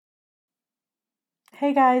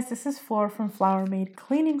Hey guys, this is Flor from Flower Made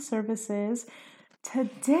Cleaning Services.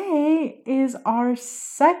 Today is our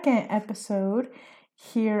second episode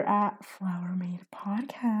here at Flower Made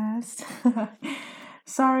Podcast.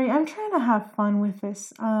 Sorry, I'm trying to have fun with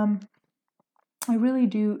this. I really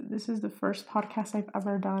do. This is the first podcast I've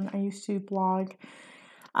ever done. I used to blog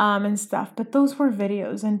and stuff, but those were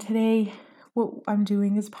videos. And today, what I'm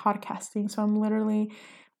doing is podcasting. So I'm literally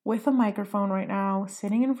with a microphone right now,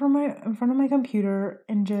 sitting in front of my computer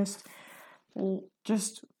and just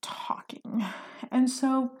talking. And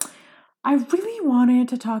so I really wanted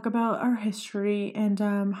to talk about our history and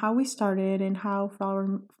how we started and how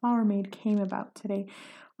Flower Made came about today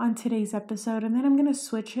on today's episode. And then I'm going to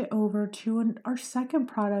switch it over to our second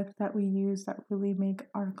product that we use that really make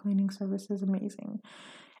our cleaning services amazing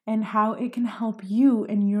and how it can help you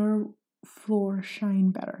and your floor shine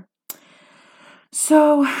better.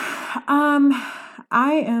 So,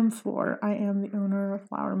 I am Flor. I am the owner of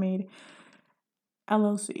Flower Made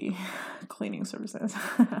LLC Cleaning Services.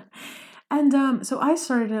 And so I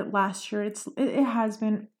started it last year. It has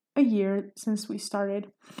been a year since we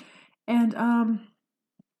started. And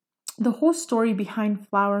the whole story behind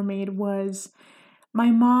Flower Made was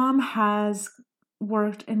my mom has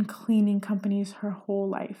worked in cleaning companies her whole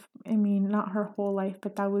life. I mean, not her whole life,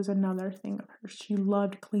 but that was another thing of hers. She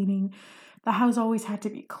loved cleaning. The house always had to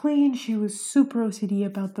be clean. She was super OCD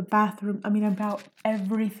about the bathroom. I mean, about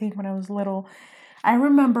everything when I was little. I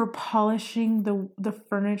remember polishing the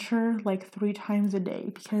furniture like 3 times a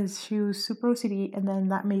day because she was super OCD, and then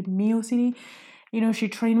that made me OCD. You know, she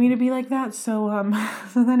trained me to be like that. So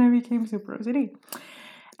so then I became super OCD.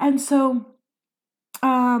 And so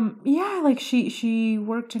like she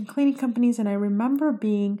worked in cleaning companies, and I remember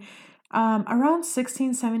being around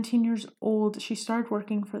 16, 17 years old. She started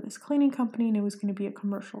working for this cleaning company, and it was going to be a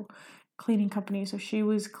commercial cleaning company. So she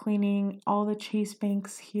was cleaning all the Chase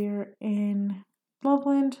banks here in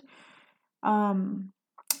Loveland,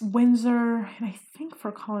 Windsor, and I think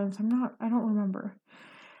Fort Collins. I don't remember.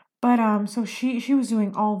 But so she was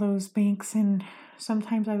doing all those banks, and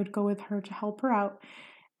sometimes I would go with her to help her out.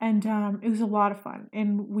 And it was a lot of fun,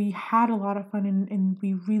 and we had a lot of fun, and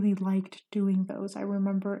we really liked doing those. I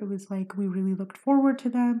remember it was like we really looked forward to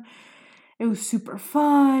them. It was super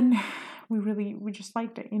fun. We just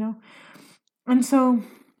liked it, you know? And so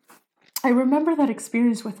I remember that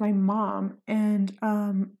experience with my mom, and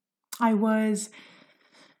I was,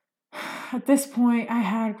 at this point, I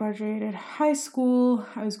had graduated high school.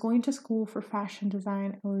 I was going to school for fashion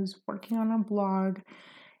design. I was working on a blog,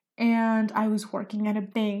 and I was working at a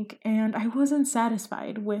bank, and I wasn't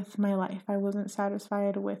satisfied with my life. I wasn't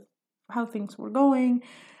satisfied with how things were going.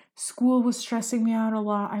 School was stressing me out a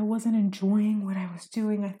lot. I wasn't enjoying what I was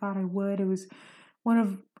doing. I thought I would. It was one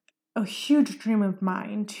of a huge dream of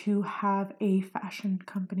mine to have a fashion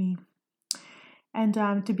company and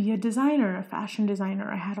to be a fashion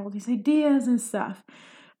designer. I had all these ideas and stuff.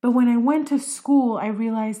 But when I went to school, I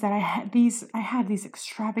realized that I had these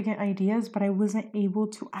extravagant ideas, but I wasn't able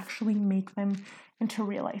to actually make them into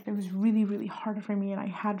real life. It was really, really hard for me, and I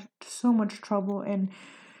had so much trouble, and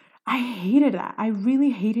I hated that. I really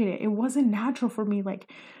hated it. It wasn't natural for me.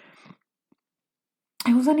 Like,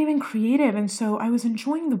 I wasn't even creative, and so I was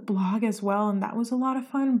enjoying the blog as well, and that was a lot of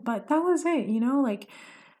fun, but that was it, you know? Like,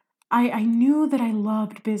 I knew that I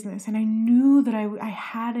loved business, and I knew that I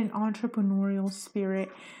had an entrepreneurial spirit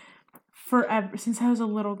forever, since I was a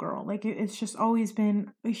little girl. Like, it's just always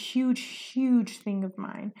been a huge, huge thing of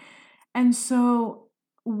mine. And so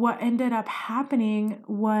what ended up happening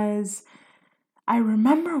was, I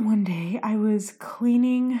remember one day I was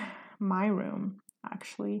cleaning my room,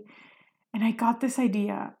 actually, and I got this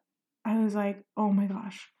idea. I was like, oh my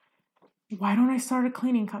gosh, why don't I start a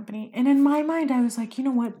cleaning company? And in my mind, I was like, you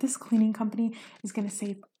know what? This cleaning company is going to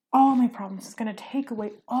save all my problems. It's going to take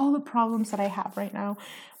away all the problems that I have right now.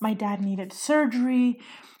 My dad needed surgery.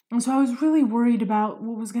 And so I was really worried about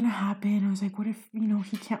what was going to happen. I was like, what if,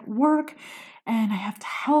 he can't work and I have to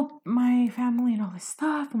help my family and all this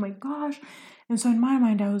stuff? Oh my gosh. And so in my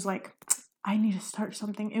mind, I was like, I need to start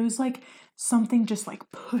something. It was like something just like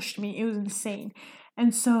pushed me. It was insane.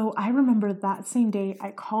 And so I remember that same day,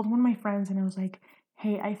 I called one of my friends and I was like,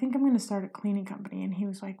 hey, I think I'm going to start a cleaning company. And he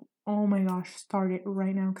was like, oh my gosh, start it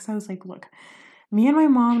right now. Because I was like, look, me and my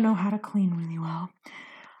mom know how to clean really well.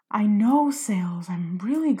 I know sales. I'm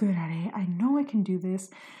really good at it. I know I can do this.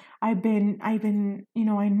 I've been, I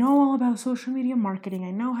know all about social media marketing.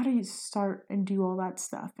 I know how to start and do all that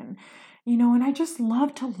stuff. And I just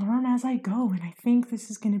love to learn as I go. And I think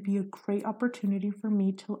this is going to be a great opportunity for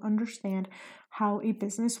me to understand how a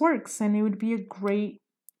business works. And it would be a great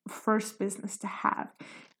first business to have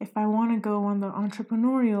if if I want to go on the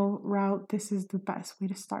entrepreneurial route, this is the best way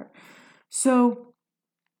to start. So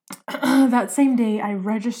that same day, I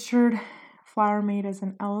registered Flower Made as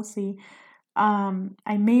an LLC.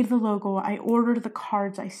 I made the logo, I ordered the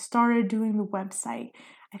cards, I started doing the website.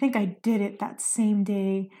 I think I did it that same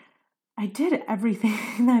day. I did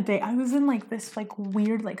everything that day. I was in like this like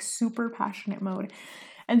weird, like super passionate mode.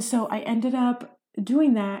 And so I ended up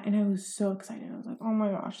doing that and I was so excited. I was like, oh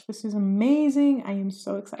my gosh, this is amazing. I am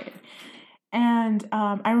so excited. And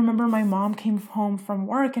I remember my mom came home from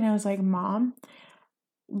work and I was like, Mom,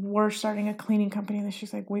 we're starting a cleaning company. And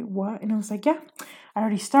she's like, wait, what? And I was like, yeah, I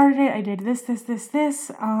already started it. I did this.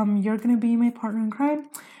 You're going to be my partner in crime.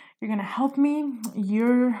 You're going to help me.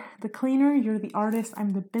 You're the cleaner. You're the artist.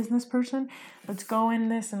 I'm the business person. Let's go in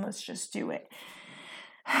this and let's just do it.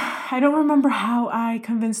 I don't remember how I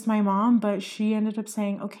convinced my mom, but she ended up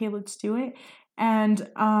saying, okay, let's do it. And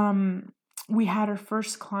we had our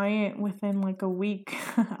first client within like a week,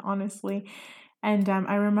 honestly. And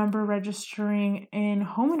I remember registering in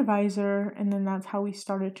Home Advisor, and then that's how we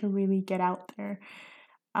started to really get out there.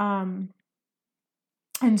 And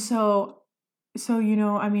so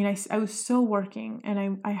I mean, I was still working,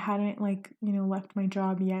 and I hadn't like, left my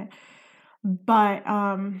job yet. But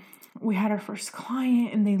we had our first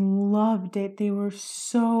client, and they loved it. They were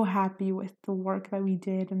so happy with the work that we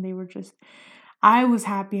did, and I was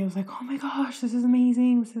happy. I was like, oh my gosh, this is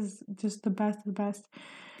amazing. This is just the best of the best.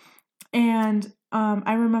 And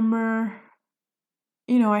I remember,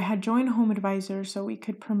 I had joined Home Advisor so we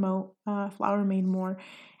could promote Flower Made more.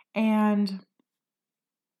 And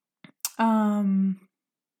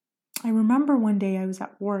I remember one day I was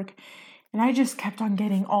at work and I just kept on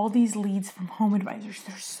getting all these leads from Home Advisors.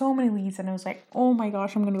 There's so many leads. And I was like, oh my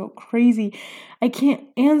gosh, I'm going to go crazy. I can't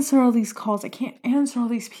answer all these calls. I can't answer all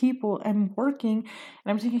these people. I'm working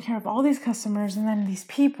and I'm taking care of all these customers and then these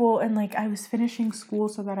people. And like, I was finishing school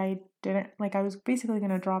so that I was basically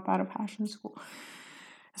going to drop out of fashion school.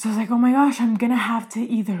 So I was like, oh my gosh, I'm going to have to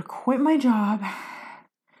either quit my job.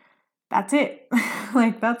 That's it.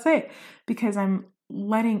 That's it. Because I'm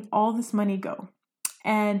letting all this money go.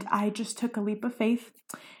 And I just took a leap of faith.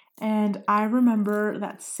 And I remember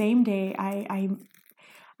that same day, I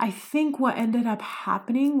think what ended up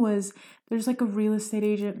happening was there's like a real estate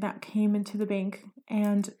agent that came into the bank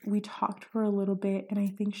and we talked for a little bit. And I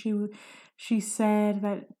think she said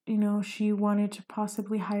that, she wanted to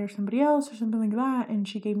possibly hire somebody else or something like that. And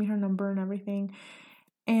she gave me her number and everything.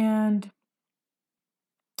 And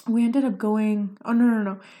we ended up going, oh,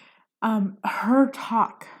 no. Her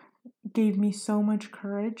talk gave me so much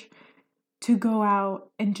courage to go out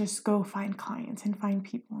and just go find clients and find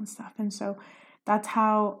people and stuff. And so that's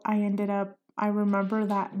how I ended up. I remember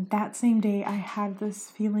that same day I had this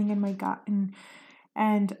feeling in my gut and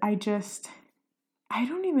I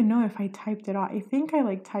don't even know if I typed it out. I think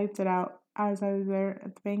I typed it out as I was there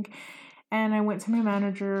at the bank. And I went to my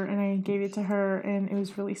manager and I gave it to her and it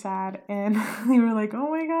was really sad. And they were like, oh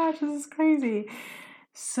my gosh, this is crazy.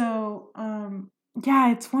 So,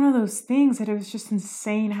 yeah, it's one of those things that it was just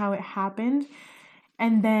insane how it happened.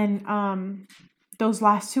 And then those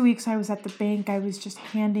last 2 weeks I was at the bank, I was just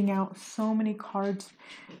handing out so many cards.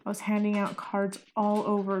 I was handing out cards all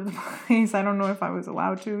over the place. I don't know if I was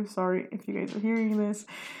allowed to. Sorry if you guys are hearing this.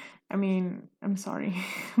 I mean, I'm sorry.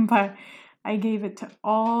 But I gave it to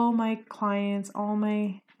all my clients, not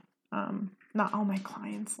all my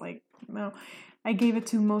clients, no. I gave it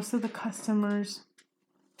to most of the customers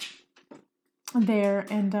there,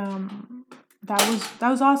 and that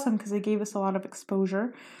was awesome because it gave us a lot of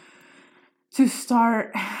exposure to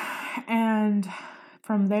start. And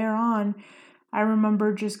from there on, I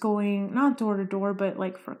remember just going not door to door,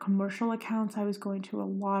 but for commercial accounts, I was going to a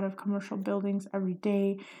lot of commercial buildings every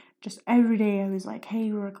day. Just every day I was like,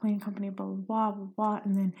 hey, we're a cleaning company, blah blah blah blah.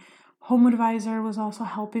 And then Home Advisor was also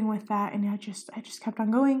helping with that, and I just kept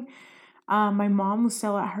on going. My mom was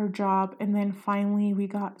still at her job, and then finally we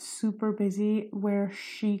got super busy where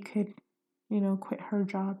she could, quit her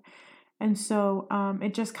job. And so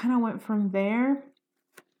it just kind of went from there,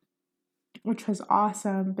 which was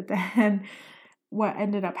awesome. But then what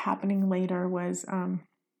ended up happening later was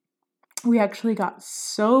we actually got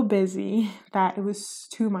so busy that it was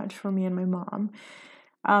too much for me and my mom.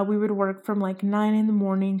 We would work from 9 in the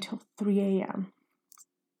morning till 3 a.m.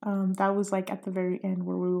 That was at the very end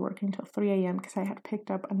where we were working till 3 a.m. because I had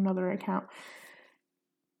picked up another account.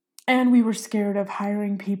 And we were scared of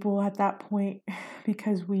hiring people at that point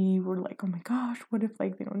because we were like, oh my gosh, what if they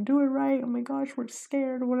don't do it right? Oh my gosh, we're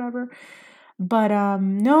scared or whatever. But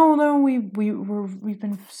no, we've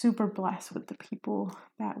been super blessed with the people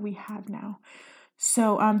that we have now.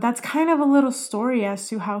 So that's kind of a little story as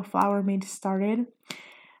to how Flower Made started.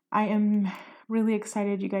 I am really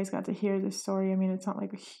excited you guys got to hear this story. I mean, it's not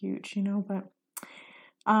like a huge, but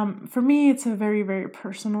for me, it's a very, very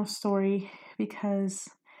personal story because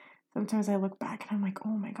sometimes I look back and I'm like,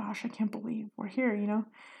 oh my gosh, I can't believe we're here, and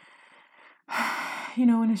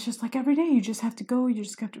it's just like every day you just have to go, you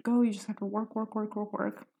just have to go, you just have to work, work, work, work,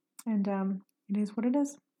 work. And it is what it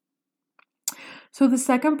is. So the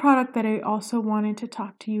second product that I also wanted to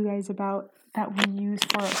talk to you guys about that we use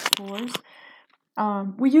for our floors,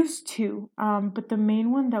 we use two, but the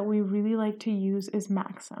main one that we really like to use is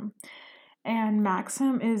Maxim. And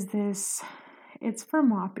Maxim is it's for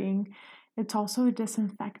mopping. It's also a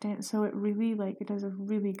disinfectant, so it really it does a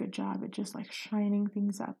really good job at just shining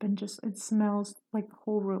things up and just it smells like the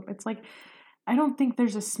whole room. It's like I don't think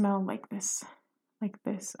there's a smell like this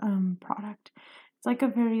product. It's like a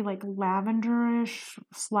very lavenderish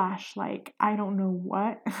slash I don't know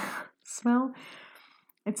what smell.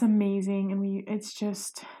 It's amazing and it's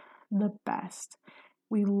just the best.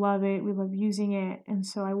 We love it. We love using it. And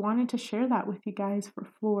so I wanted to share that with you guys for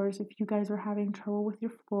floors. If you guys are having trouble with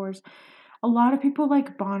your floors, a lot of people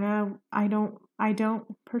like Bana. I don't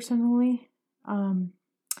personally.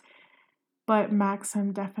 But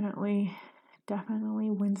Maxim definitely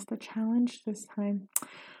wins the challenge this time.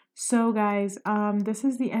 So guys, this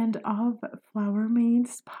is the end of Flower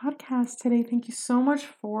Made's podcast today. Thank you so much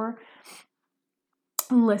for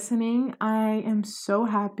listening. I am so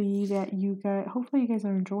happy that hopefully you guys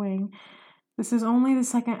are enjoying. This is only the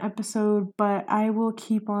second episode, but I will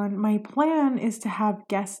keep on. My plan is to have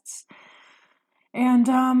guests and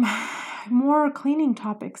more cleaning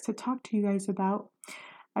topics to talk to you guys about.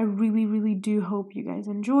 I really, really do hope you guys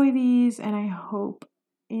enjoy these, and I hope,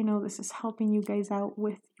 this is helping you guys out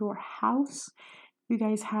with your house. If you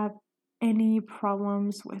guys have any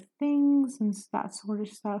problems with things and that sort of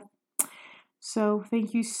stuff. So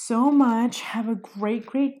thank you so much. Have a great,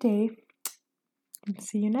 great day. And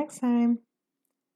see you next time.